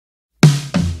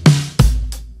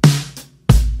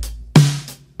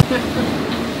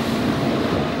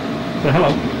Say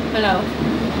hello. Hello.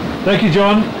 Thank you,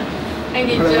 John.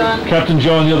 Thank you, John. Captain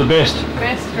John, you're the best.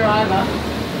 Best driver.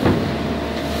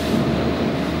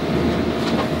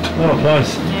 What a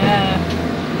place. Yeah.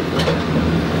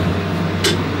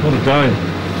 What a day.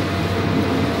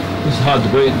 This is hard to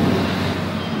beat.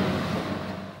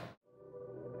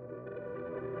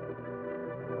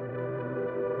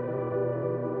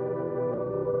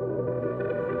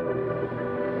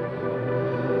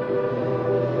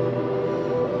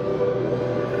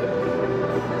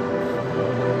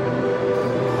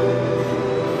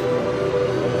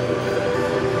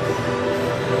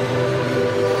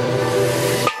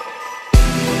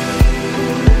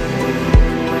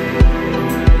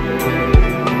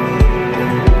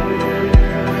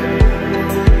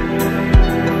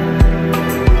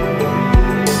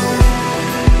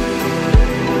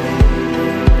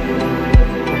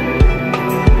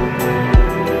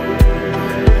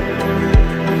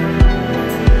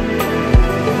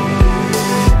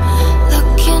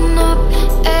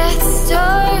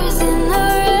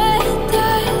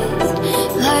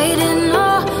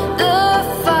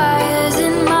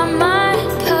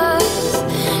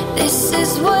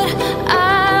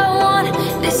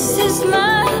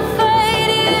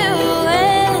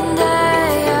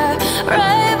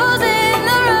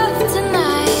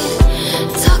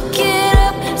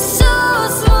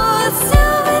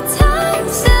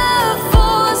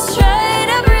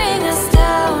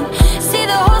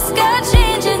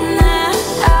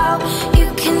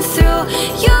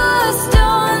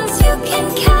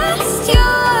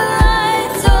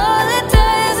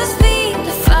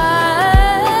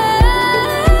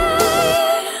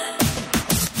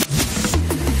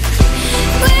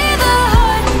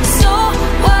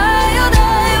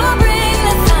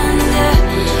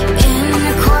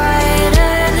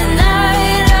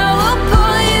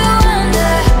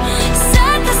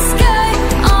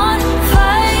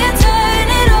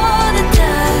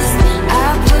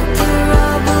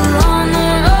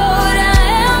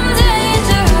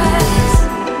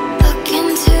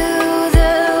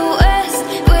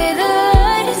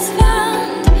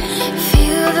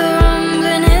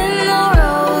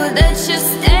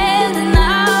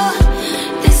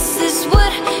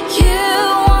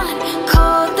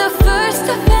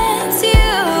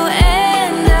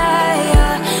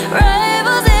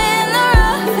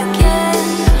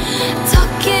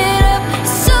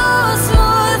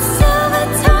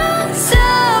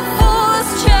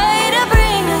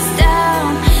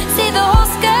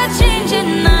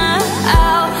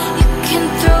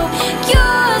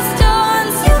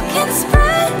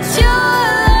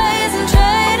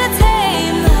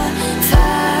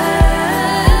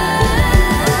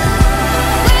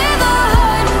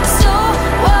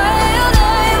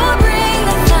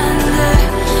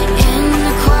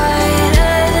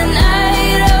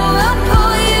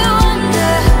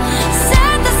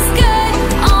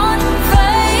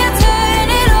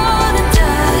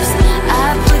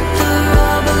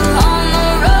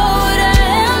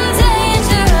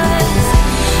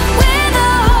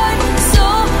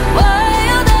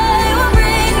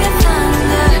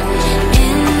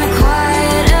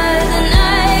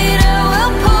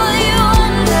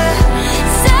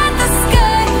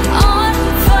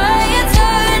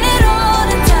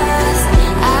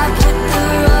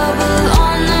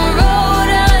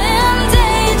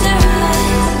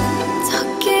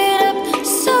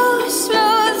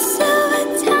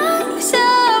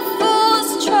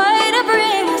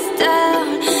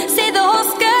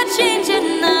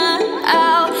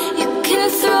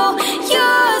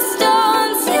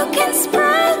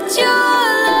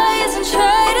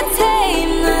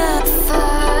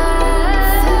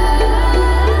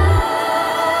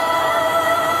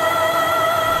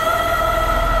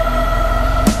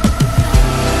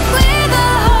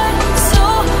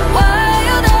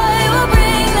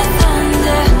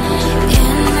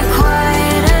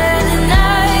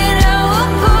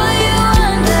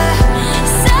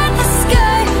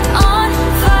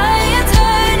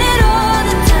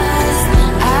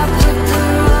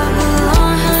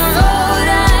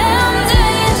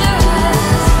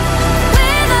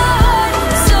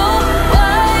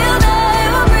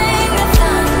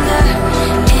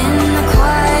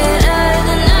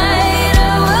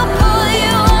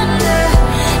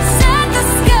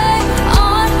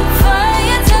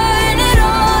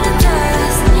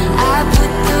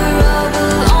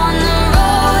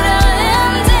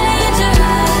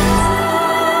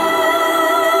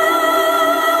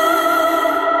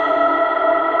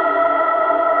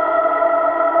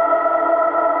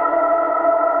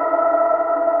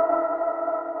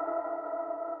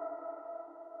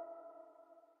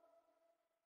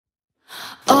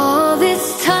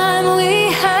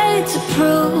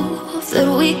 that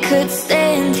we could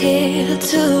stand here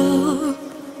too.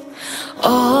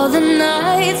 All the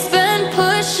nights spent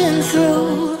pushing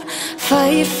through,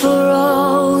 fight for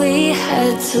all we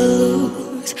had to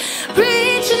lose,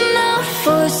 reaching out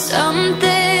for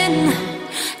something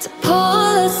to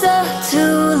pull us up to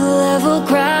level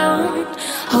ground.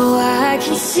 Oh, I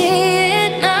can see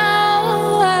it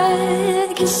now,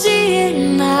 I can see it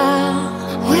now.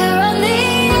 We're on the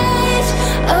edge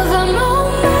of a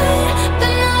moment,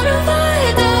 been out of our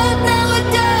depth, now we're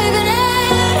diving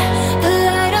in. The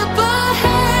light up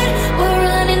ahead, we're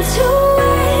running to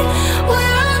it.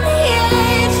 We're on the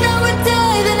edge, now we're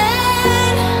diving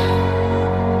in.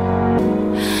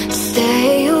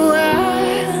 Stay a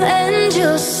while and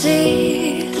you'll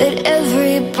see that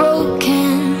every broken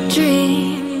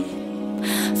dream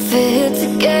fit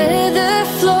together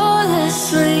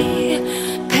flawlessly,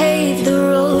 pave the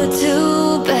road to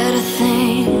better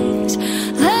things.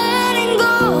 Letting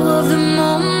go of the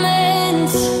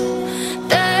moments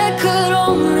that could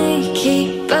only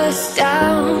keep us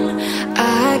down.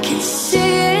 I can see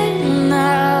it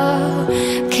now,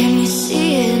 can you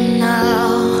see it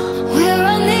now? We're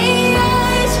on the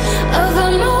edge of a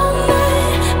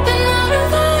moment, been out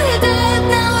of our depth,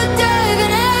 now we're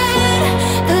diving in.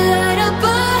 The light up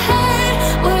ahead,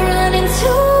 we're running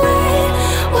to it.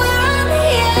 We're on the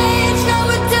edge, now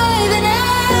we're diving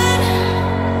in.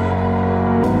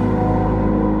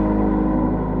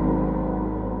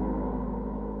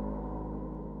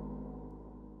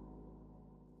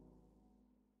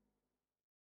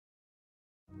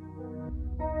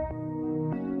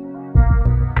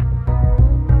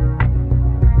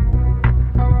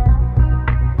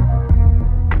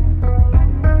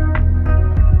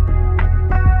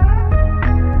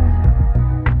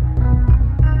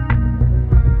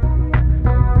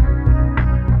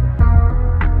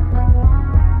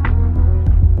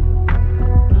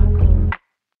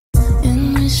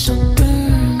 Initial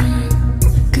burner,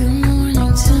 good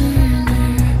morning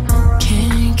Turner,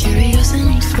 can't carry us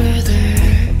any further.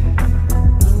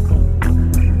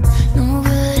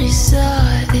 Nobody saw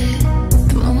it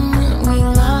the moment we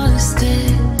lost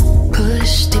it,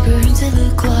 pushed deeper into the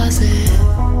closet.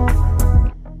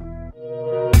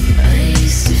 I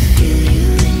used to feel you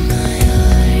in my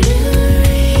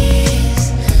arteries,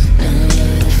 now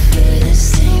you're the furthest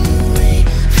thing away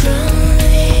from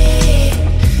me.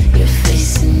 You're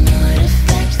facing an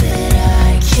artifact that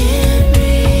I can't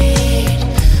read.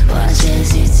 Watch as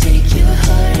you take your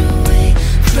heart away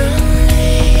from me.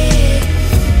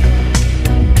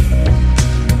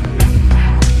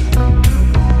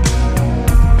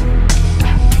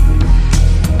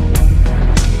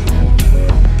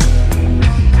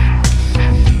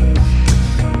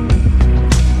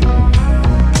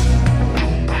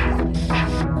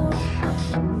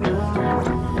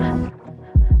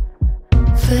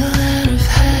 Fell out of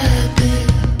habit,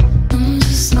 I'm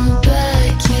just not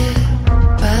back yet.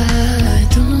 I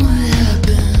don't know what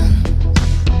happened.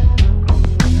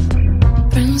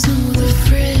 Friends know the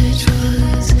fridge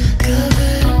was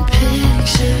covered in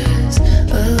pictures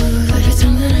of every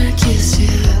time that I kissed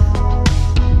you.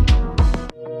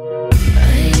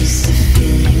 I used to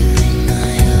feel you in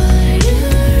my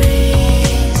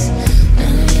arteries,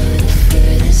 now you're the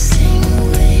furthest thing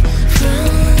away from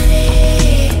me.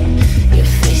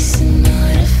 You're facing an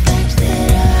artifact that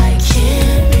I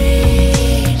can't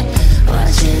read.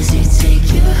 Watch as you take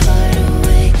your heart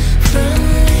away from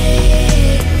me.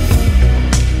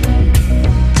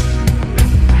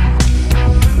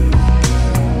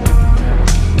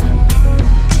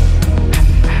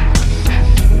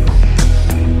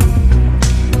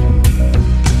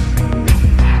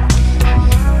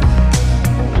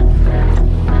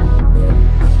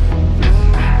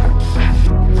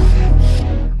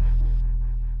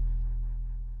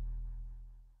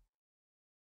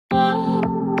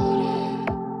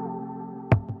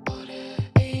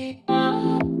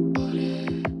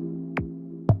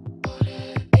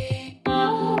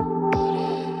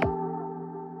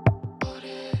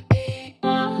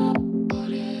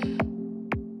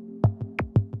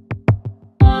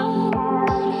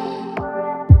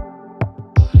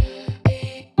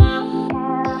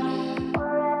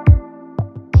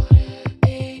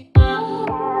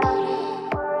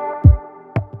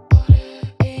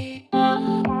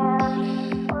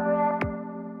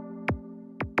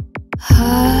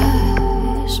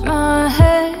 Hush my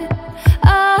head,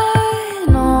 I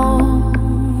know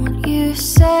what you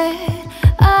said.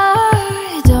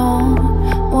 I don't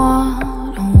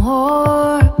want to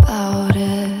war about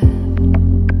it.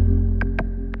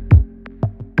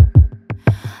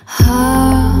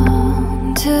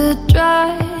 How to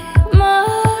dry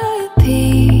my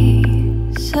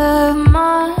peace of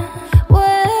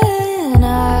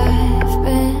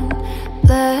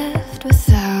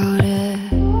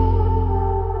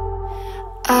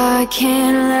I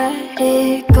can't let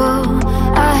it go.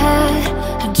 I had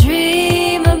a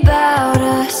dream about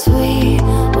us. We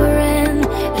were in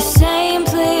the same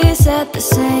place at the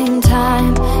same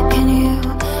time. Can you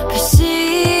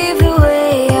perceive the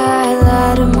way I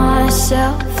lie to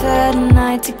myself at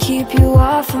night to keep you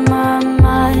off of my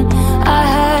mind? I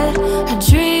had a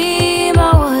dream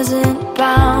I wasn't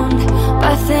bound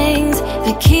by things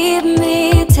that keep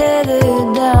me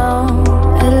tethered down.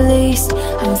 At least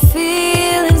I'm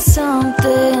feeling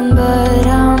something, but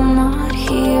I'm not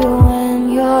here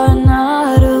when you're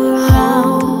not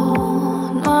around.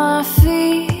 My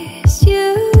fears,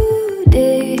 you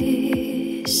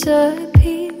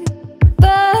disappear,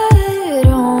 but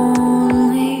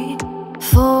only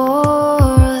for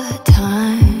a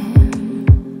time.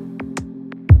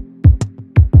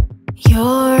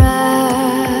 Your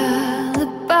alibi,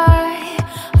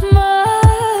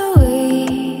 my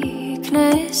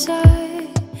weakness, I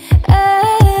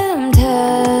am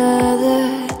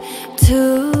tethered to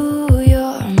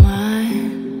your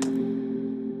mind.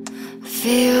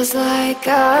 Feels like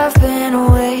I've been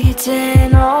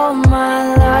waiting all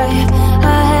my life.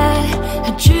 I had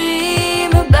a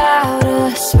dream about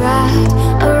us, wrapped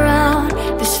around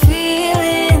this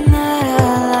feeling that I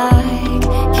like.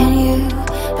 Can you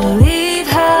believe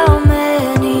how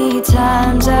many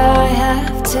times I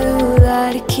have to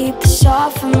lie to keep this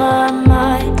off of my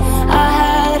mind? I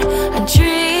had a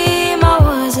dream I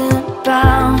wasn't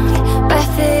bound by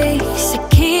things that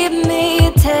keep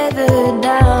me tethered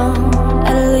down.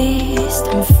 At least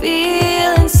I'm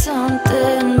feeling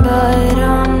something, but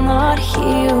I'm not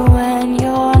here when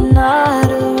you're not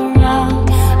around.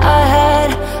 I had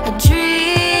a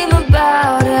dream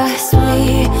about us.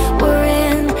 We were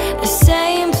in the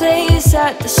same place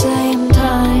at the same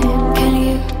time. Can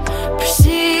you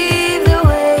perceive the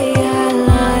way I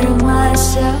lie to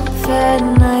myself at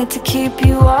night to keep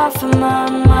you off of my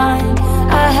mind?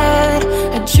 I had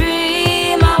a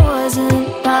dream I wasn't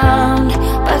bound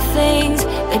by things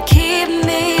that keep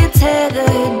me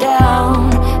tethered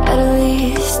down. At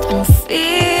least I'm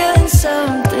feeling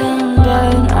something,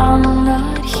 but I'm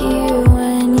not here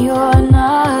when you're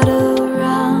not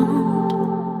around.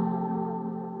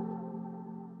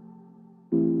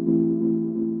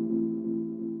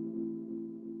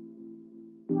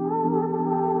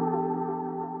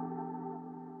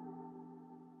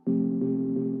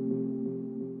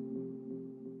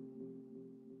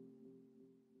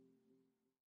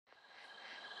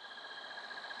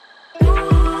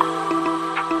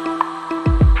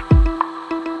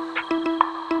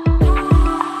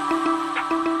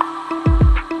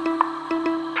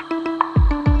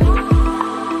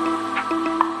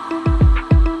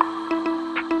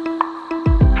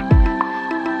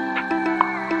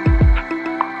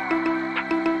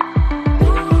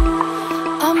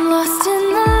 I'm lost in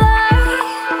the light,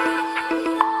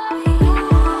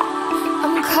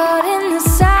 I'm caught in the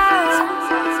sound,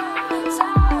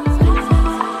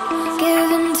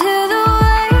 given to the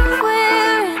wave we're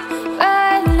in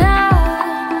right now.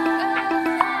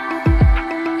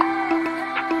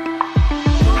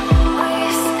 We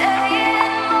stay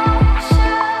in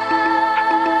motion.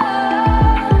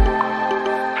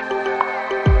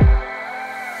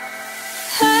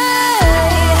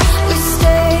 Hey, we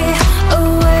stay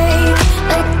awake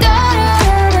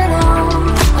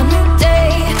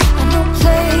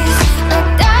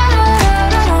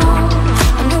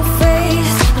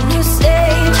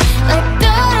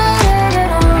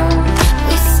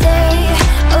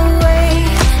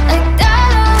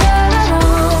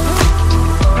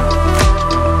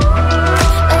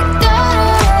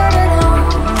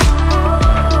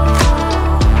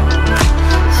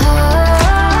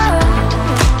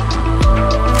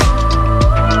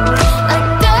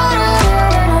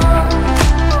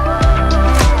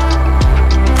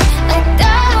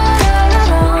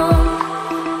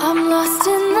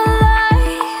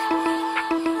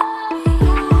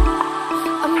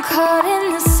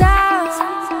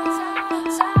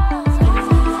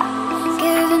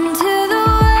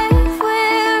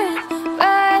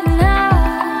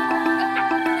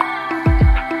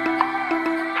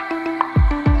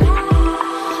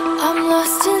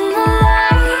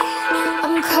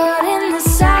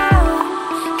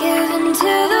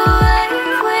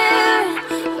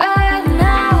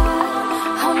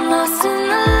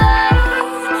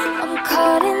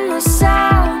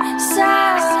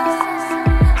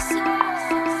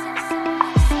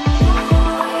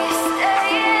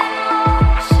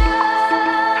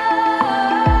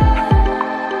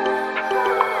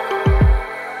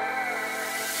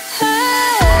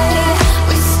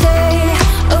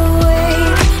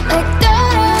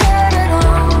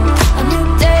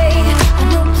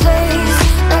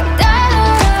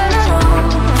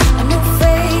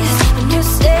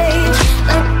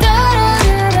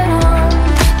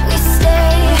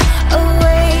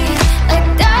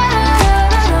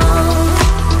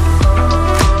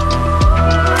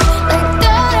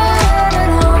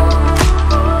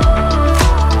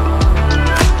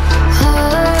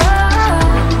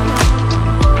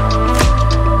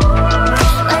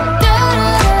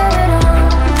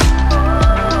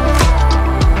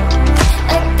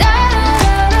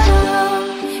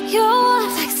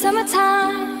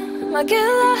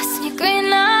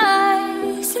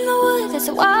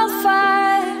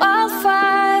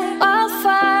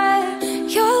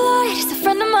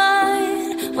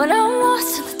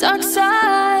dark side.